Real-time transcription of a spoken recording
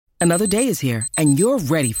Another day is here, and you're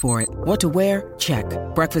ready for it. What to wear? Check.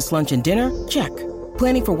 Breakfast, lunch, and dinner? Check.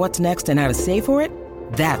 Planning for what's next and how to save for it?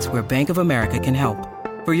 That's where Bank of America can help.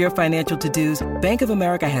 For your financial to-dos, Bank of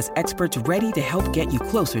America has experts ready to help get you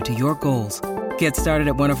closer to your goals. Get started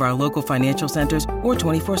at one of our local financial centers or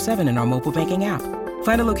 24/7 in our mobile banking app.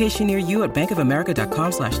 Find a location near you at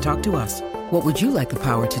bankofamerica.com/talktous. What would you like the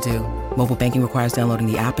power to do? Mobile banking requires downloading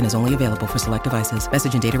the app and is only available for select devices.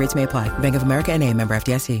 Message and data rates may apply. Bank of America N.A., member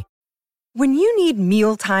FDIC. When you need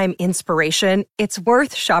mealtime inspiration, it's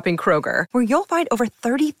worth shopping Kroger, where you'll find over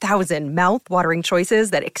 30,000 mouth-watering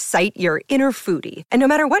choices that excite your inner foodie. And no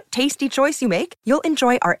matter what tasty choice you make, you'll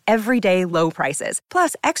enjoy our everyday low prices,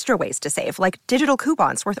 plus extra ways to save, like digital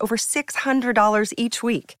coupons worth over $600 each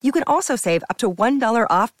week. You can also save up to $1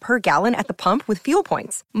 off per gallon at the pump with fuel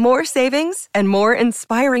points. More savings and more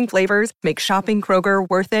inspiring flavors make shopping Kroger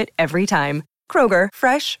worth it every time. Kroger,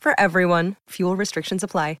 fresh for everyone. Fuel restrictions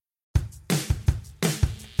apply.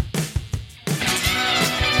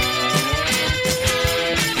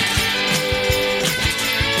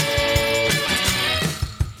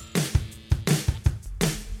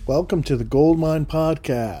 Welcome to the Goldmine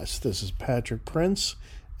Podcast. This is Patrick Prince,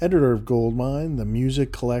 editor of Goldmine, the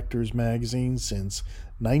music collector's magazine since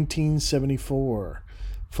 1974,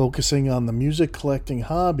 focusing on the music collecting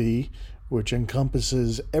hobby, which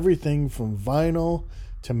encompasses everything from vinyl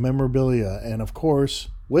to memorabilia, and of course,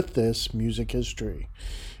 with this, music history.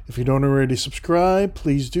 If you don't already subscribe,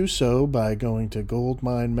 please do so by going to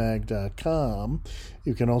goldminemag.com.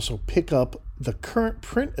 You can also pick up the current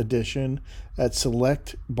print edition at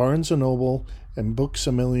select Barnes & Noble and Books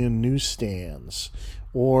A Million newsstands,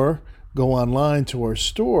 or go online to our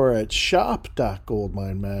store at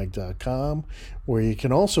shop.goldminemag.com, where you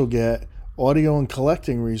can also get audio and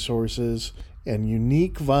collecting resources and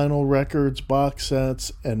unique vinyl records, box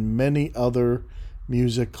sets, and many other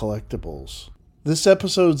music collectibles. This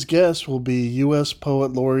episode's guest will be U.S.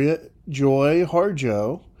 Poet Laureate Joy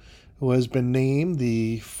Harjo, who has been named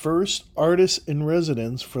the first artist in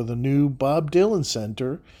residence for the new Bob Dylan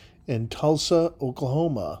Center in Tulsa,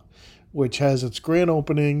 Oklahoma, which has its grand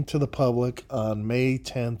opening to the public on May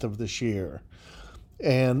 10th of this year.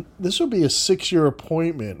 And this will be a 6-year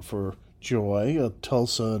appointment for Joy, a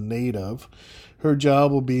Tulsa native. Her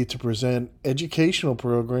job will be to present educational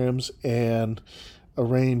programs and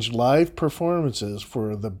arrange live performances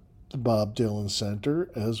for the Bob Dylan Center,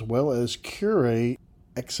 as well as curate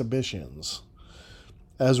exhibitions.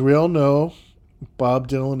 As we all know, Bob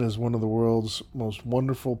Dylan is one of the world's most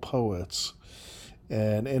wonderful poets.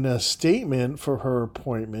 And in a statement for her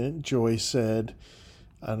appointment, Joy said,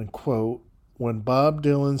 unquote, "When Bob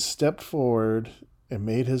Dylan stepped forward and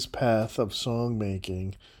made his path of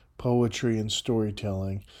songmaking, poetry, and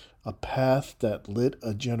storytelling a path that lit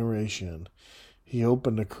a generation, he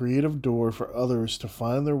opened a creative door for others to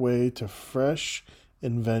find their way to fresh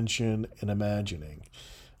invention and imagining.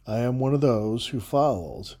 I am one of those who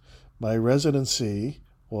followed. My residency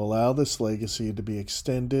will allow this legacy to be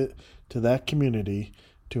extended to that community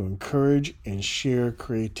to encourage and share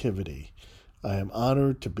creativity. I am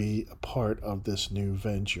honored to be a part of this new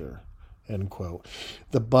venture." End quote.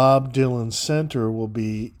 The Bob Dylan Center will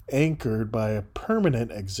be anchored by a permanent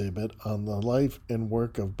exhibit on the life and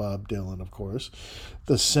work of Bob Dylan, of course.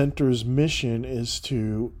 The center's mission is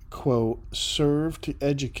to, quote, "serve to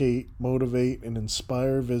educate, motivate, and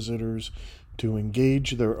inspire visitors to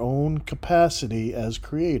engage their own capacity as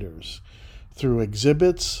creators through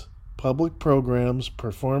exhibits, public programs,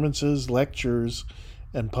 performances, lectures,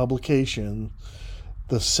 and publication.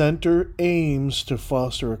 The center aims to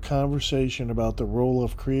foster a conversation about the role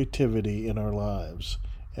of creativity in our lives."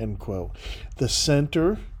 End quote. The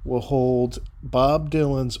center will hold Bob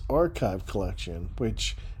Dylan's archive collection,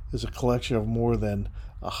 which is a collection of more than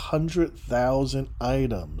 100,000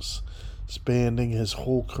 items spanning his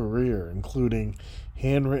whole career, including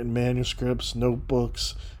handwritten manuscripts,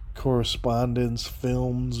 notebooks, correspondence,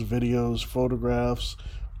 films, videos, photographs,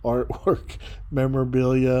 artwork,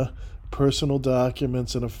 memorabilia, personal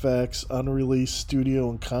documents and effects, unreleased studio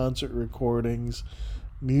and concert recordings,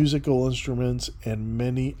 musical instruments, and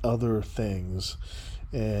many other things.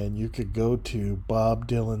 And you could go to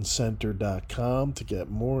bobdylancenter.com to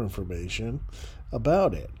get more information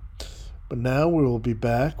about it. But now we will be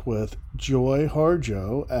back with Joy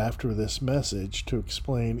Harjo after this message to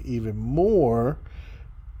explain even more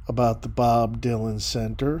about the Bob Dylan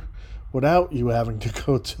Center without you having to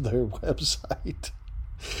go to their website.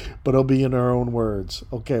 But it'll be in our own words.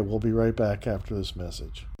 Okay, we'll be right back after this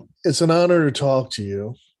message. It's an honor to talk to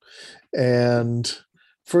you. And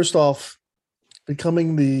first off,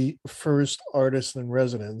 becoming the first artist in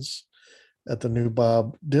residence at the new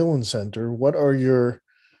Bob Dylan Center. What are your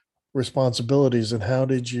responsibilities and how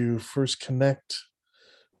did you first connect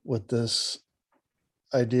with this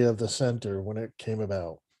idea of the center when it came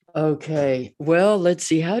about? Okay. Well, let's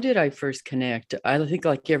see. How did I first connect? I think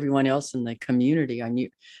like everyone else in the community,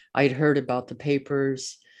 I'd heard about the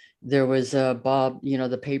papers. There was Bob,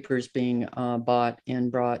 the papers being bought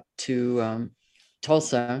and brought to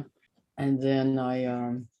Tulsa. And then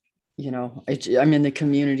I'm in the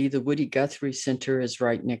community. The Woody Guthrie Center is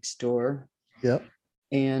right next door. Yep.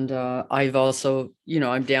 And I've also,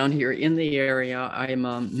 I'm down here in the area.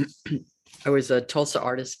 I was a Tulsa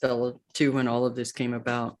Artist Fellow too when all of this came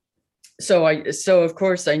about. So of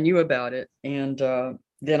course I knew about it. And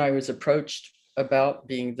then I was approached about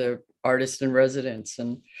being the artist in residence.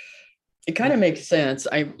 And it kind of makes sense.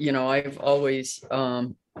 I've always, I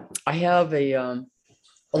have a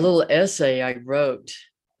little essay I wrote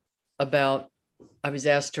about, I was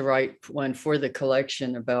asked to write one for the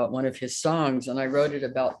collection about one of his songs, and I wrote it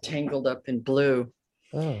about Tangled Up in Blue.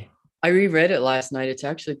 Oh. I reread it last night. It's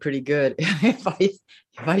actually pretty good if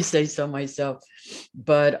I say so myself.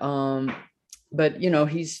 But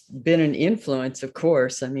he's been an influence, of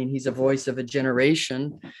course. I mean, he's a voice of a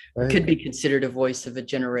generation, Right. could be considered a voice of a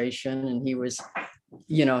generation. And he was,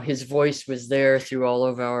 his voice was there through all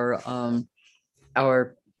of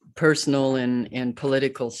our personal and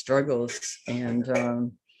political struggles. And,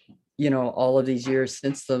 all of these years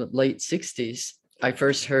since the late 60s. I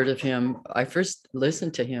first heard of him. I first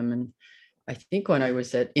listened to him, and I think when I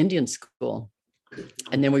was at Indian school,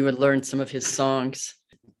 and then we would learn some of his songs,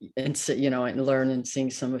 and and learn and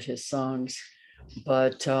sing some of his songs.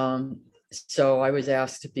 But so I was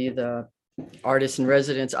asked to be the artist in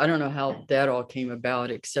residence. I don't know how that all came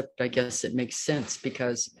about, except I guess it makes sense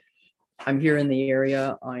because I'm here in the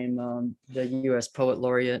area. I'm the U.S. Poet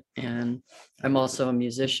Laureate, and I'm also a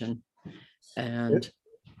musician. And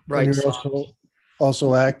And you're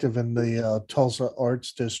also active in the Tulsa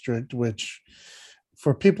Arts District, which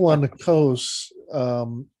for people on the coast,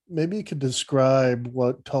 maybe you could describe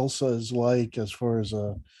what Tulsa is like as far as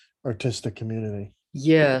a artistic community.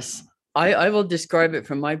 Yes, I will describe it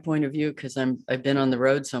from my point of view because I've been on the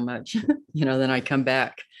road so much, then I come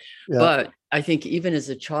back. Yeah. But I think even as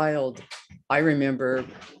a child, I remember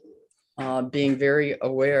being very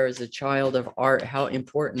aware as a child of art, how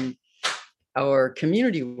important our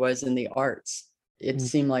community was in the arts. It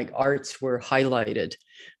seemed like arts were highlighted.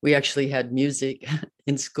 We actually had music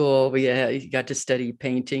in school. We got to study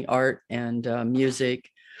painting, art, and music.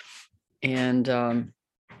 And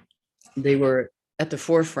they were at the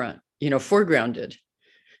forefront, foregrounded.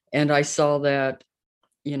 And I saw that,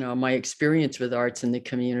 my experience with arts in the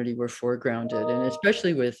community were foregrounded, and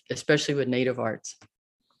especially with Native arts.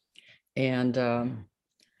 And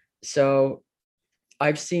so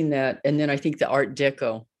I've seen that. And then I think the Art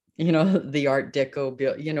Deco, the Art Deco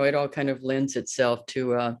build, it all kind of lends itself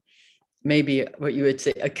to maybe what you would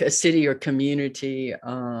say a city or community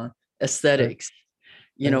aesthetics,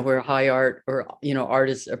 where high art or, art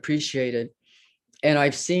is appreciated. And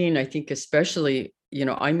I've seen, I think, especially,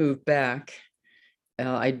 I moved back.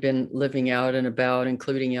 I'd been living out and about,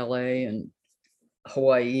 including LA and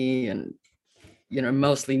Hawaii and,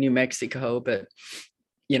 mostly New Mexico. But,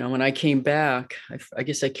 when I came back, I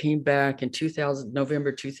guess I came back in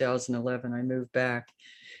November 2011, I moved back.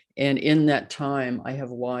 And in that time, I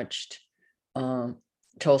have watched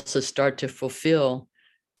Tulsa start to fulfill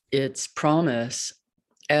its promise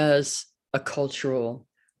as a cultural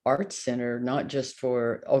arts center, not just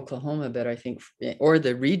for Oklahoma, but I think, or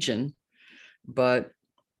the region, but,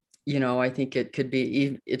 I think it could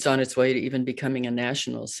be, it's on its way to even becoming a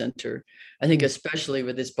national center. I think, especially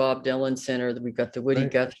with this Bob Dylan Center, that we've got the Woody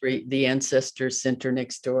Guthrie, the Ancestors Center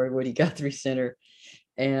next door, Woody Guthrie Center.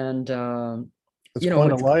 And, it's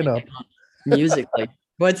quite a lineup musically.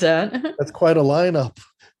 What's that? That's quite a lineup.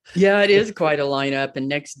 Yeah, it is quite a lineup. And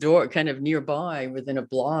next door, kind of nearby within a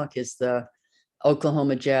block, is the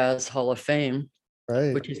Oklahoma Jazz Hall of Fame,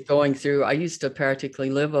 right, which is going through, I used to practically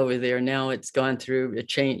live over there. Now it's gone through a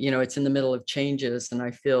change, it's in the middle of changes, and I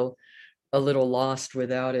feel a little lost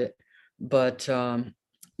without it. But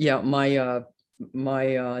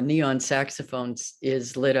my neon saxophone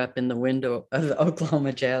is lit up in the window of the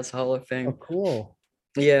Oklahoma Jazz Hall of Fame. Oh, cool.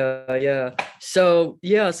 Yeah. So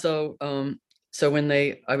when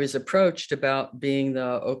I was approached about being the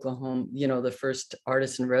Oklahoma, the first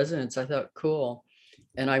artist in residence, I thought, cool.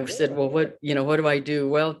 And I said, well, what do I do?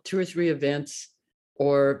 Well, 2 or 3 events,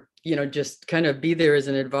 or, just kind of be there as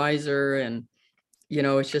an advisor. And,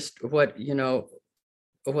 it's just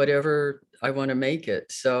whatever to make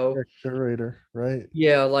it. So You're a curator, right?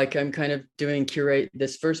 yeah, like I'm kind of doing curate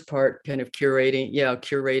this first part, kind of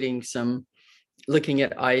curating some, looking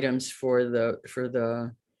at items for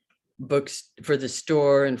the books, for the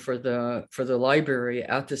store and for the library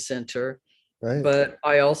at the center. Right. But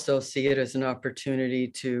I also see it as an opportunity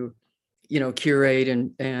to, curate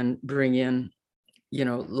and bring in,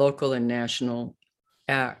 local and national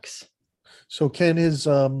acts. So can his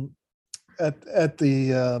at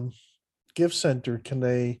the gift center, can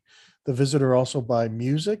the visitor also buy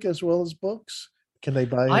music as well as books? Can they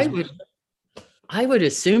buy I his would I would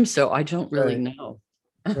assume so. I don't really Right. know.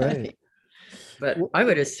 Right. But I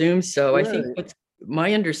would assume so. I think Right. what's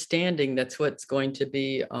my understanding, that's what's going to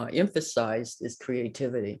be emphasized, is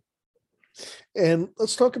creativity. And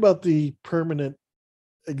let's talk about the permanent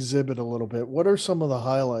exhibit a little bit. What are some of the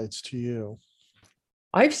highlights to you?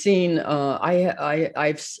 I've seen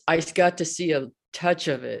I got to see a touch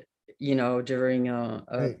of it, during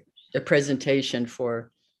Right. a presentation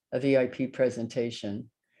for a VIP presentation.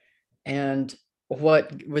 And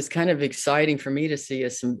what was kind of exciting for me to see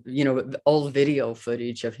is some, old video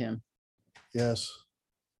footage of him, Yes.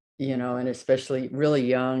 and especially really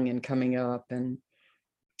young and coming up. And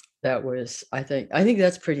that was, I think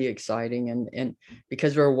that's pretty exciting. And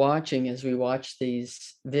because as we watch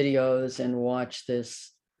these videos and watch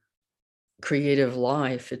this creative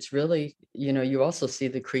life, it's really, you also see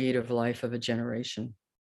the creative life of a generation.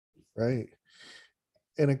 Right.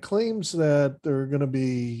 And it claims that there are going to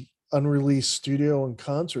be unreleased studio and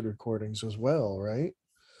concert recordings as well, right?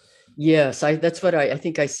 Yes, that's what I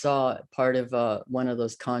think I saw part of one of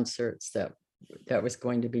those concerts that was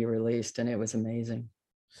going to be released, and it was amazing.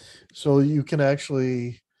 So you can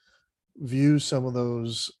actually view some of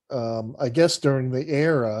those, I guess during the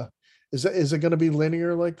era. Is it going to be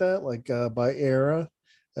linear like that, like by era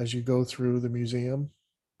as you go through the museum?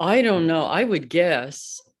 I don't know. I would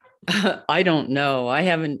guess. I don't know. I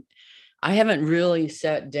haven't really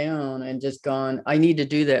sat down and just gone, I need to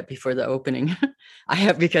do that before the opening.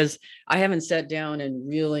 Because I haven't sat down and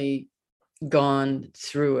really gone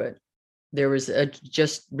through it. There was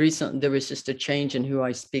just a change in who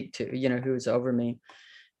I speak to, who's over me.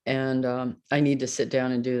 And I need to sit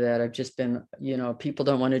down and do that. I've just been, people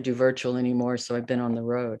don't want to do virtual anymore. So I've been on the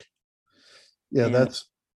road. Yeah, And that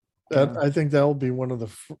I think that will be one of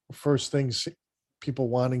the first things, people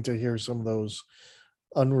wanting to hear some of those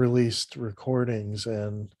unreleased recordings,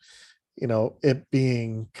 and it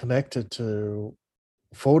being connected to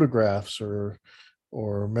photographs or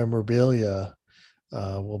memorabilia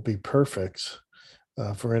will be perfect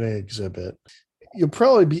for any exhibit. You'll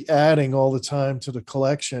probably be adding all the time to the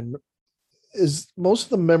collection. Is most of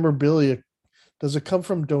the memorabilia, does it come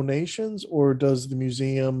from donations, or does the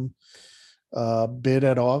museum bid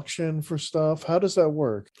at auction for stuff? How does that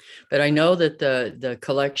work? but I know that the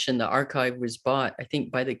collection, the archive, was bought, I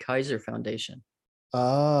think, by the Kaiser Foundation.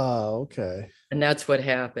 Ah, okay. And that's what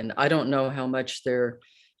happened. I don't know how much they're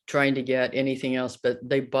trying to get anything else, but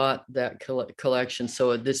they bought that collection.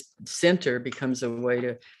 So this center becomes a way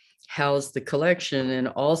to house the collection, and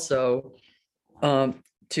also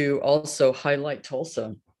to also highlight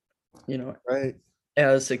Tulsa, Right.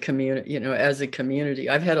 as a community.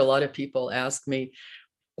 I've had a lot of people ask me,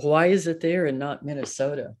 why is it there and not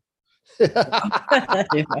Minnesota? You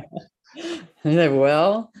know? And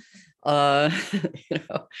well,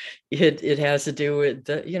 it has to do with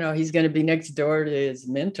he's going to be next door to his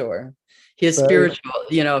mentor, his Right.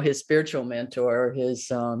 spiritual mentor,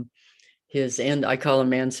 and I call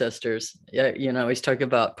them ancestors. Yeah, he's talking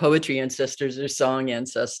about poetry ancestors or song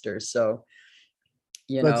ancestors. So,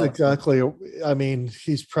 That's exactly, I mean,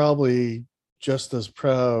 he's probably just as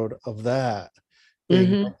proud of that, being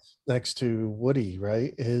mhm, next to Woody,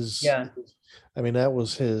 right? yeah. I mean, that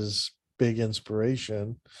was his big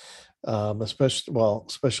inspiration,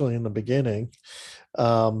 especially in the beginning.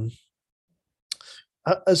 Um,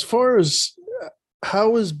 as far as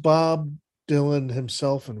how is Bob Dylan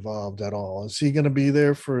himself involved at all? Is he going to be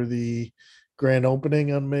there for the grand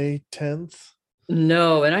opening on May 10th?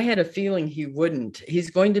 No, and I had a feeling he wouldn't. He's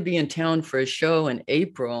going to be in town for a show in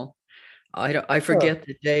April. I Huh. forget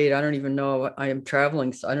the date. I don't even know. I am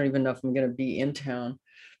traveling, so I don't even know if I'm going to be in town.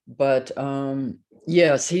 But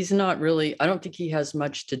yes, he's not really. I don't think he has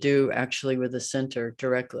much to do actually with the center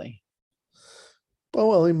directly. Oh,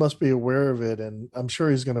 well, he must be aware of it, and I'm sure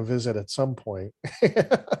he's going to visit at some point.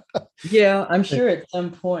 Yeah, I'm sure at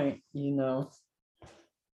some point,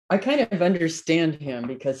 I kind of understand him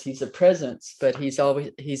because he's a presence, but he's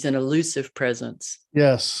an elusive presence.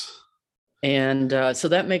 Yes. And so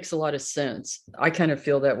that makes a lot of sense. I kind of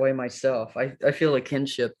feel that way myself. I feel a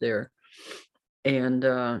kinship there. And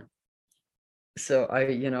So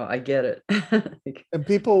I get it. And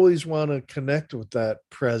people always want to connect with that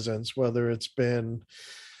presence, whether it's been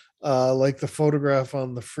like the photograph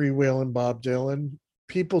on the freewheeling Bob Dylan.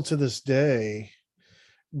 People to this day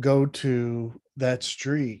go to that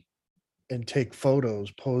street and take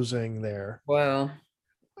photos posing there Wow.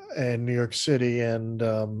 in New York City. And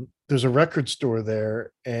there's a record store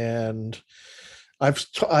there. And I've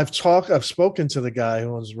spoken to the guy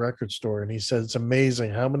who owns the record store, and he said it's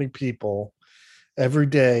amazing how many people every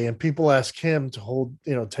day, and people ask him to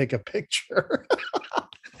take a picture.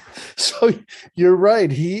 So you're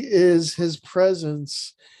right. He is his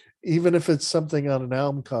presence, even if it's something on an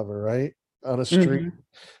album cover, right? On a street, Mhm.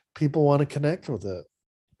 people want to connect with it.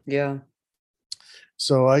 Yeah.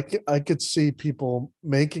 So I could see people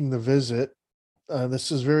making the visit.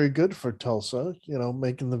 This is very good for Tulsa,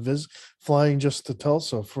 making the visit, flying just to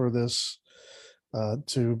Tulsa for this,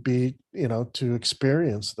 to be, to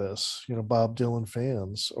experience this, Bob Dylan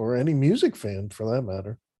fans or any music fan for that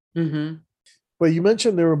matter. Hmm. But you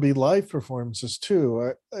mentioned there will be live performances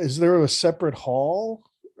too. Is there a separate hall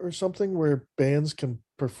or something where bands can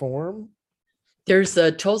perform? There's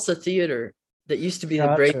a Tulsa Theater that used to be the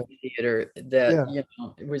Gotcha. Brady Theater that, Yeah.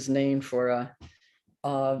 it was named for a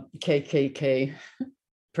KKK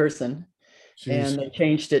person. Jeez. And they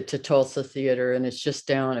changed it to Tulsa Theater, and it's just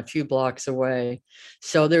down a few blocks away.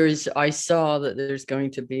 So I saw that there's going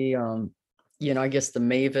to be, I guess the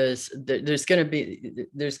Mavis, there's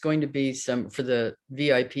going to be some for the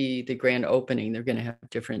VIP, the grand opening. They're going to have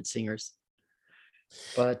different singers,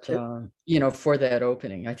 but for that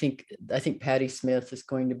opening, I think Patti Smith is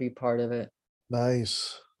going to be part of it.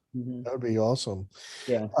 Nice. Mhm. That would be awesome.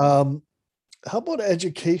 Yeah. Um, how about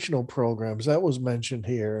educational programs? That was mentioned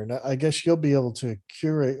here, and I guess you'll be able to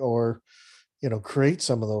curate or, create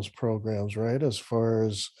some of those programs, right? As far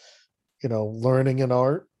as, learning an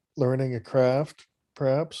art, learning a craft,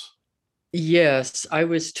 perhaps. Yes, I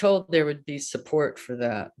was told there would be support for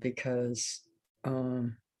that because,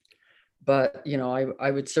 um, but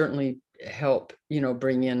I would certainly help,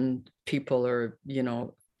 bring in people or,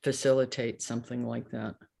 facilitate something like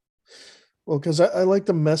that. Well, because I like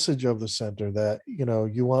the message of the center that,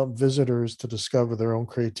 you want visitors to discover their own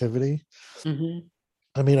creativity. Hmm.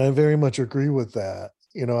 I mean, I very much agree with that.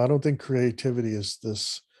 I don't think creativity is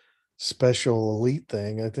this special elite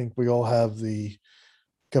thing. I think we all have the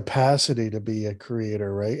capacity to be a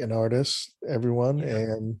creator, right? An artist, everyone. Yeah.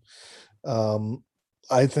 And um,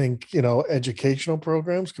 I think, educational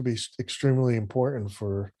programs could be extremely important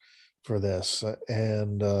for this.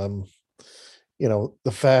 And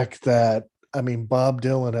the fact that, I mean, Bob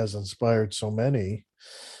Dylan has inspired so many.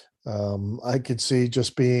 I could see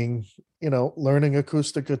just being, learning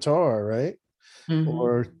acoustic guitar, right? Hmm.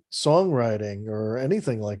 Or songwriting or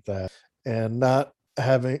anything like that. And not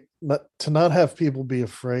have people be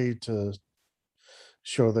afraid to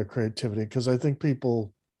show their creativity, because I think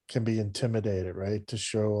people can be intimidated, right? To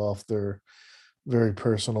show off their very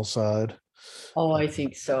personal side. Oh, I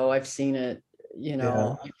think so. I've seen it,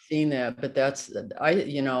 Yeah. I've seen that, but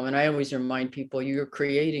and I always remind people you're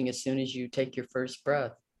creating as soon as you take your first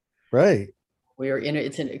breath. Right. We are in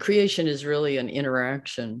it. Creation is really an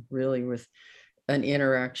interaction, really with an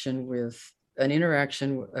interaction,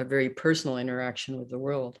 a very personal interaction with the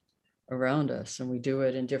world around us. And we do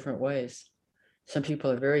it in different ways. Some people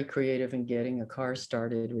are very creative in getting a car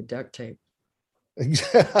started with duct tape.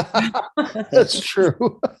 That's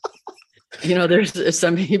true. There's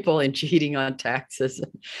some people in cheating on taxes.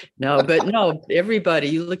 No, but no, everybody,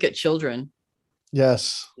 you look at children,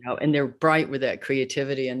 Yes. and they're bright with that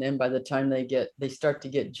creativity. And then by the time they start to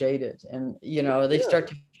get jaded, and, they Yeah. start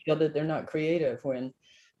to feel that they're not creative when,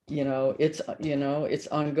 it's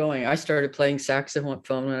ongoing. I started playing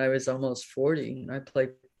saxophone when I was almost 40, and I play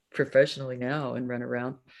professionally now and run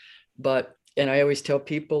around. And I always tell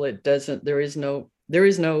people there is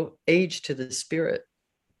no age to the spirit.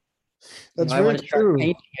 That's I very want to start true.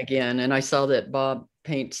 painting again. And I saw that Bob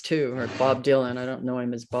paints too, or Bob Dylan. I don't know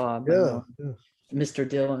him as Bob. I Yeah. know Mr.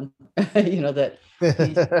 Dylan,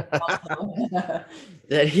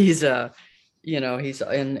 that he's Yeah. that he's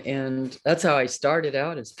and that's how I started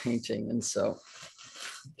out as painting. And so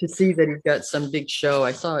to see that he's got some big show,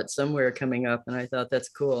 I saw it somewhere coming up, and I thought that's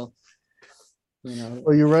cool.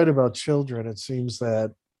 Well, you're right about children. It seems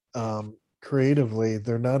that creatively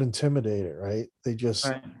they're not intimidated, right?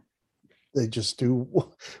 Right. They just do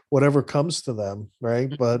whatever comes to them,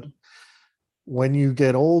 right? But when you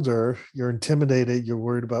get older, you're intimidated, you're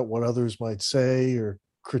worried about what others might say or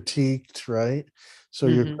critiqued, right? So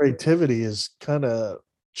your Mhm. creativity is kind of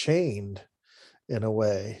chained in a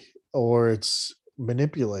way, or it's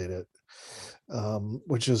manipulated,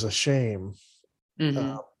 which is a shame.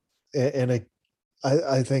 Hmm. And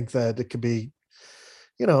I think that it could be,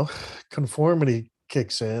 conformity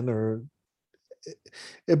kicks in, or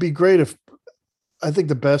it'd be great if I think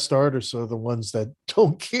the best artists are the ones that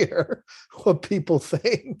don't care what people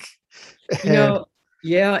think. You And know,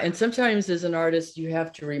 yeah. And sometimes as an artist, you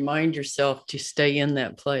have to remind yourself to stay in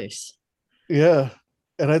that place. yeah,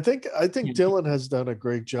 and I think Yeah. Dylan has done a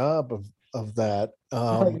great job of that.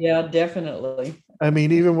 Oh, yeah, definitely. I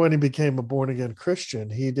mean, even when he became a born again Christian,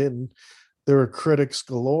 he didn't. There were critics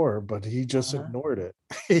galore, but he just Uh-huh. ignored it.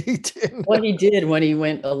 He didn't. What he did when he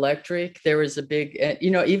went electric, there was a big,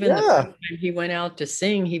 even the first Yeah, time he went out to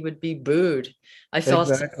sing, he would be booed. I saw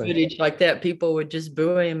some exactly. footage like that. People would just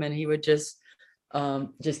boo him and he would just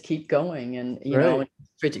keep going. And, Right.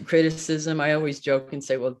 criticism, I always joke and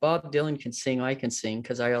say, well, Bob Dylan can sing, I can sing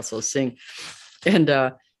because I also sing. And,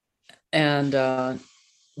 and,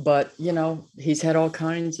 but, he's had all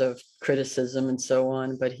kinds of criticism and so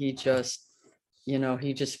on, but he just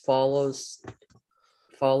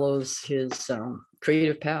follows his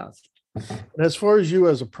creative path. And as far as you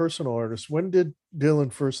as a personal artist, when did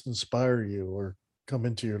Dylan first inspire you or come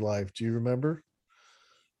into your life? Do you remember?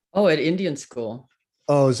 Oh, at Indian school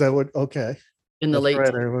Oh, is that what? Okay. in the That's late,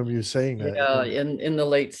 right. I remember you saying that. yeah, Yeah. in the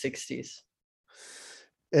late 60s.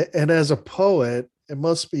 And as a poet, it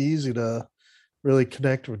must be easy to really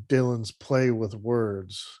connect with Dylan's play with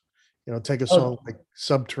words. Take a song Oh, like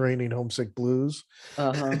Subterranean Homesick Blues.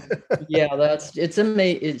 uh-huh. Yeah,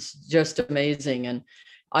 it's just amazing. And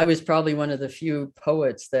I was probably one of the few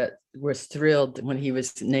poets that was thrilled when he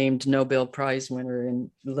was named Nobel Prize winner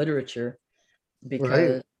in literature Right.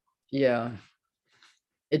 because, yeah,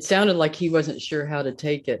 it sounded like he wasn't sure how to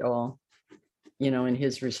take it all, in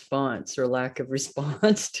his response or lack of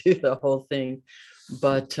response to the whole thing.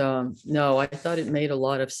 But no, I thought it made a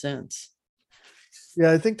lot of sense.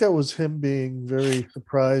 Yeah, I think that was him being very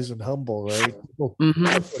surprised and humble, right? People took Hmm.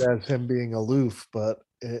 it as him being aloof, but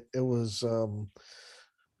it was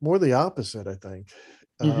more the opposite, I think.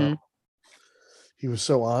 Uh, Hmm. he was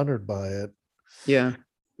so honored by it. Yeah.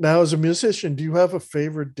 Now, as a musician, do you have a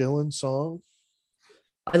favorite Dylan song?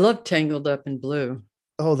 I love Tangled Up in Blue.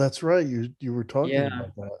 Oh, that's right. You were talking Yeah.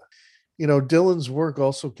 about that. Dylan's work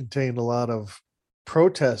also contained a lot of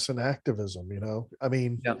protests and activism, I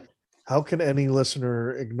mean, Yeah. how can any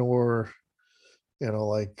listener ignore,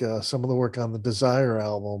 like some of the work on the Desire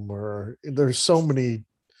album, or there's so many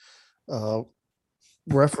uh,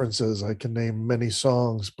 references. I can name many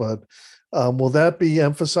songs, but will that be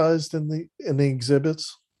emphasized in the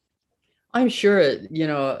exhibits? I'm sure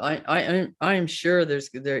I'm sure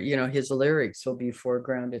his lyrics will be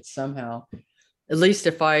foregrounded somehow. At least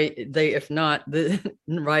if not,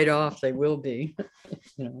 right off they will be,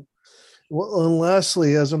 you know. Well, and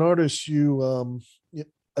lastly, as an artist,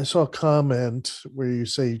 I saw a comment where you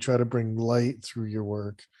say you try to bring light through your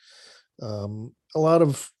work. A lot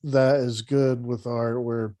of that is good with art,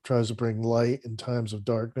 where it tries to bring light in times of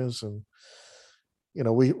darkness, and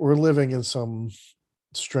we're living in some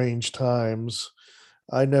strange times.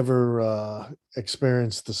 I never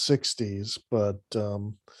experienced the '60s, but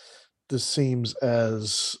this seems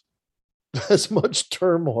as as much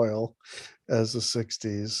turmoil as the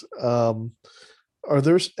 '60s. Are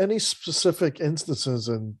there any specific instances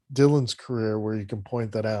in Dylan's career where you can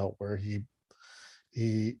point that out, where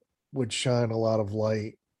he would shine a lot of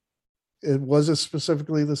light? Was it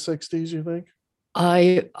specifically the '60s, you think?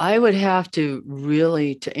 I would have to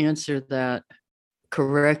really, to answer that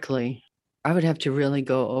correctly, I would have to really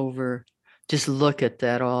go over, just look at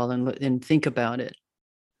that all and think about it.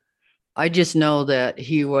 I just know that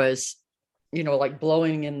he was, like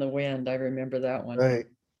blowing in the wind. I remember that one. Right.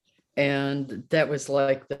 And that was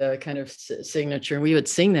like the kind of signature. We would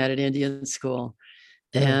sing that at Indian school.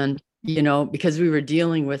 Yeah. And, because we were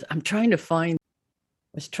dealing with, I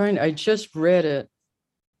just read it.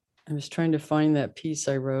 I was trying to find that piece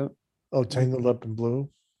I wrote. Oh, Tangled Up in Blue.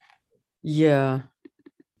 Yeah.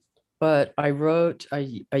 But I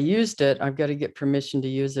used it. I've got to get permission to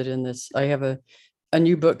use it in this. I have a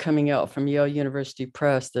new book coming out from Yale University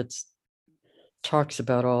Press that's talks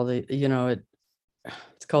about all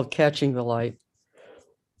it's called Catching the Light.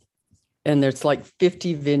 And there's like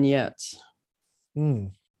 50 vignettes. Hmm.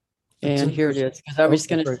 It's And here it interesting. is, because I was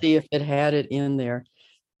Okay, going to great. see if it had it in there.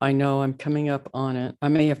 I know I'm coming up on it. I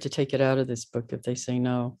may have to take it out of this book if they say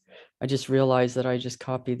no. I just realized that I just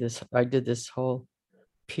copied this. I did this whole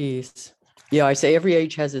piece. Yeah, I say every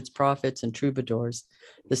age has its prophets and troubadours,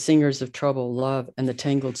 the singers of trouble, love, and the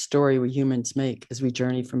tangled story we humans make as we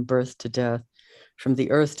journey from birth to death, from the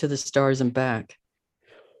earth to the stars and back.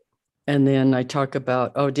 And then I talk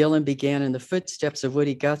about, Dylan began in the footsteps of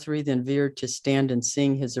Woody Guthrie, then veered to stand and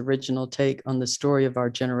sing his original take on the story of our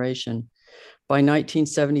generation. By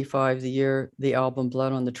 1975, the year the album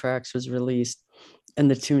Blood on the Tracks was released,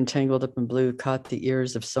 and the tune Tangled Up in Blue caught the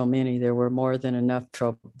ears of so many, there was more than enough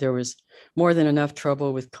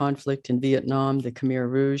trouble with conflict in Vietnam, the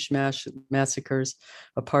Khmer Rouge massacres,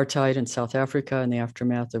 apartheid in South Africa, and the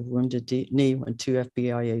aftermath of Wounded Knee when 2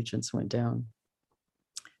 FBI agents went down.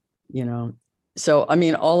 So I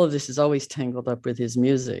mean, all of this is always tangled up with his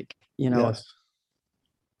music. Yes.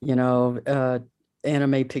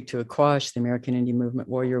 Anime Pick to Aquash, the American Indian Movement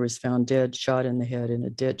warrior, was found dead, shot in the head in a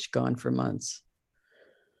ditch, gone for months.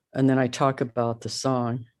 And then I talk about the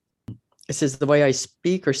song. It says, the way I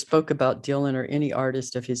speak or spoke about Dylan or any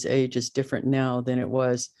artist of his age is different now than it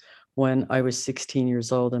was when I was 16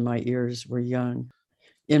 years old and my ears were young.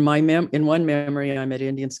 In one memory, I'm at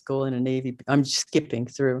Indian school in a Navy. I'm skipping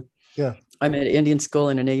through. Yeah. I'm at Indian school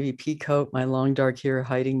in a Navy pea coat, my long dark hair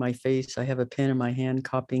hiding my face. I have a pen in my hand,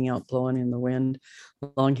 copying out, blowing in the wind.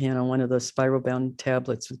 Longhand on one of those spiral bound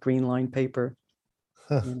tablets with green lined paper.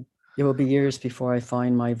 It will be years before I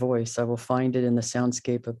find my voice. I will find it in the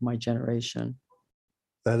soundscape of my generation.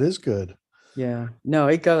 That is good. Yeah. No,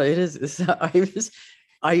 it is.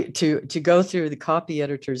 To go through the copy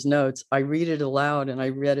editor's notes, I read it aloud and I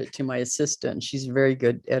read it to my assistant. She's a very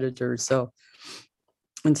good editor.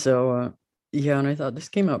 And I thought this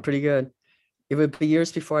came out pretty good. It would be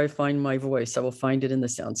years before I find my voice. I will find it in the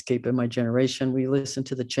soundscape of my generation. We listened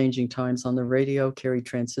to the changing times on the radio, carried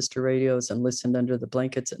transistor radios, and listened under the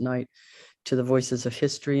blankets at night to the voices of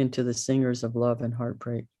history and to the singers of love and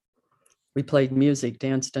heartbreak. We played music,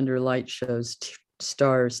 danced under light shows,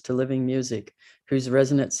 stars, to living music, whose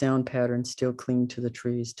resonant sound patterns still cling to the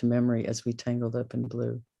trees, to memory as we tangled up in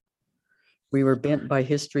blue. We were bent by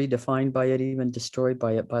history, defined by it, even destroyed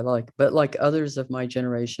by it, but like others of my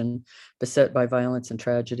generation, beset by violence and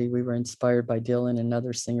tragedy, we were inspired by Dylan and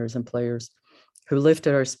other singers and players who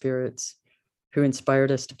lifted our spirits, who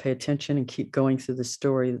inspired us to pay attention and keep going through the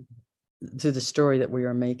story that we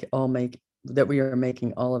are making,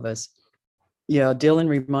 all of us. Yeah, Dylan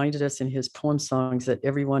reminded us in his poem songs that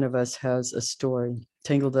every one of us has a story.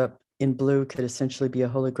 Tangled Up in Blue could essentially be a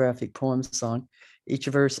holographic poem song. Each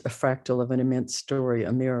verse a fractal of an immense story,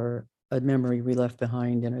 a mirror, a memory we left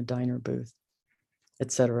behind in a diner booth,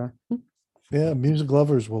 etc. Yeah, music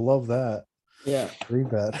lovers will love that. Yeah.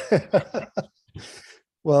 Read that.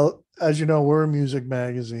 Well, as you know, we're a music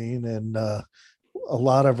magazine, and a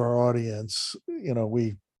lot of our audience,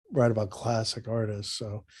 we write about classic artists.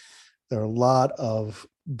 So there are a lot of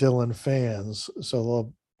Dylan fans. So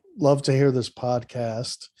they'll love to hear this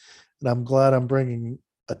podcast. And I'm glad I'm bringing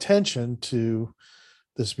attention to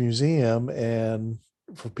this museum and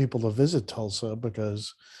for people to visit Tulsa,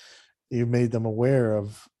 because you made them aware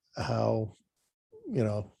of how,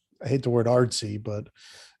 I hate the word artsy, but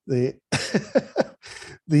the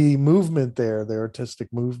the movement there, the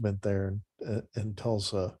artistic movement there in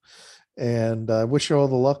Tulsa. And I wish you all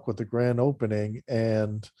the luck with the grand opening.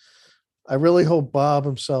 And I really hope Bob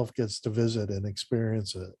himself gets to visit and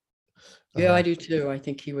experience it. Yeah, I do too. I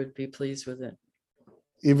think he would be pleased with it.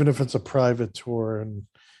 Even if it's a private tour and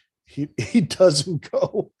he doesn't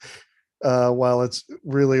go while it's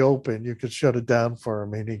really open, you could shut it down for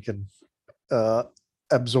him and he can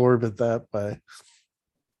absorb it that way.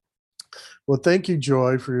 Well, thank you,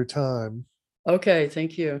 Joy, for your time. Okay,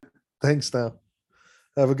 thank you. Thanks now.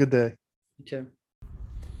 Have a good day. You too.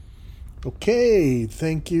 Okay,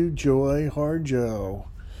 thank you, Joy Harjo.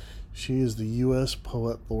 She is the U.S.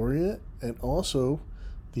 Poet Laureate and also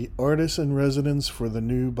the artist in residence for the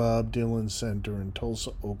new Bob Dylan Center in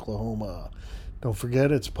Tulsa, Oklahoma. Don't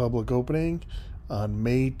forget, it's public opening on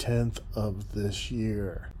May 10th of this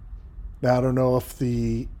year. Now, I don't know if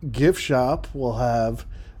the gift shop will have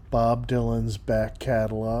Bob Dylan's back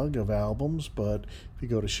catalog of albums, but if you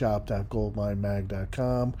go to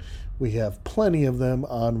shop.goldminemag.com, we have plenty of them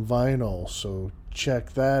on vinyl, so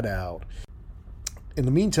check that out. In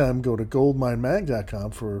the meantime, go to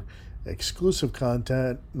goldminemag.com for exclusive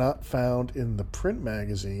content not found in the print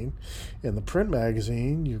magazine. In the print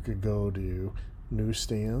magazine, you could go to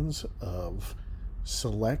newsstands of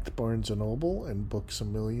select Barnes & Noble and Books A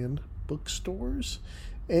Million bookstores.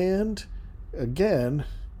 And again,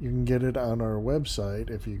 you can get it on our website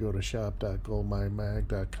if you go to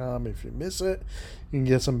shop.goldminemag.com. If you miss it, you can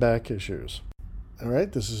get some back issues. All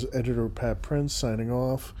right, this is editor Pat Prince signing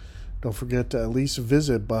off. Don't forget to at least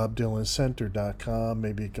visit BobDylanCenter.com.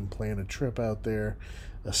 Maybe you can plan a trip out there,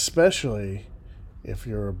 especially if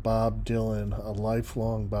you're a Bob Dylan, a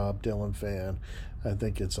lifelong Bob Dylan fan. I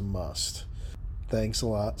think it's a must. Thanks a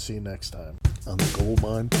lot. See you next time on the Gold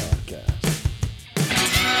Mine Podcast.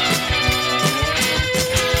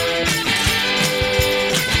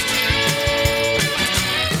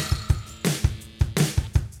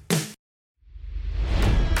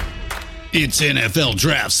 It's NFL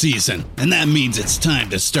draft season, and that means it's time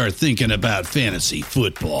to start thinking about fantasy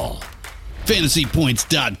football.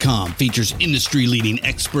 FantasyPoints.com features industry-leading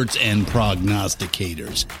experts and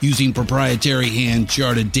prognosticators using proprietary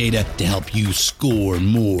hand-charted data to help you score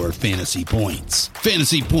more fantasy points.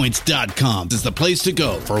 FantasyPoints.com is the place to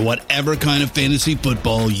go for whatever kind of fantasy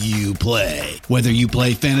football you play. Whether you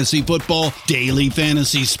play fantasy football, daily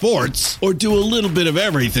fantasy sports, or do a little bit of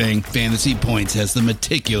everything, Fantasy Points has the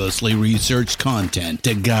meticulously researched content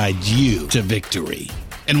to guide you to victory.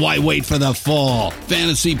 And why wait for the fall?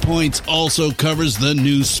 Fantasy Points also covers the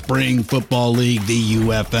new spring football league, the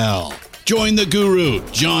UFL. Join the guru,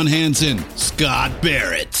 John Hansen, Scott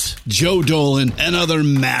Barrett, Joe Dolan, and other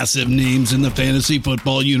massive names in the fantasy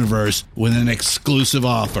football universe with an exclusive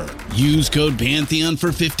offer. Use code Pantheon for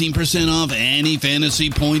 15% off any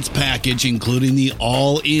Fantasy Points package, including the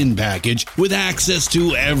all-in package, with access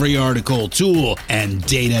to every article, tool, and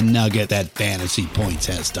data nugget that Fantasy Points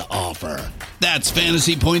has to offer. That's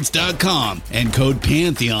FantasyPoints.com and code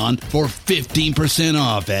Pantheon for 15%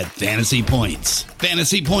 off at Fantasy Points.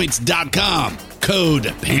 FantasyPoints.com,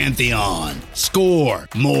 code Pantheon. Score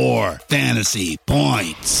more fantasy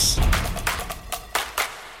points.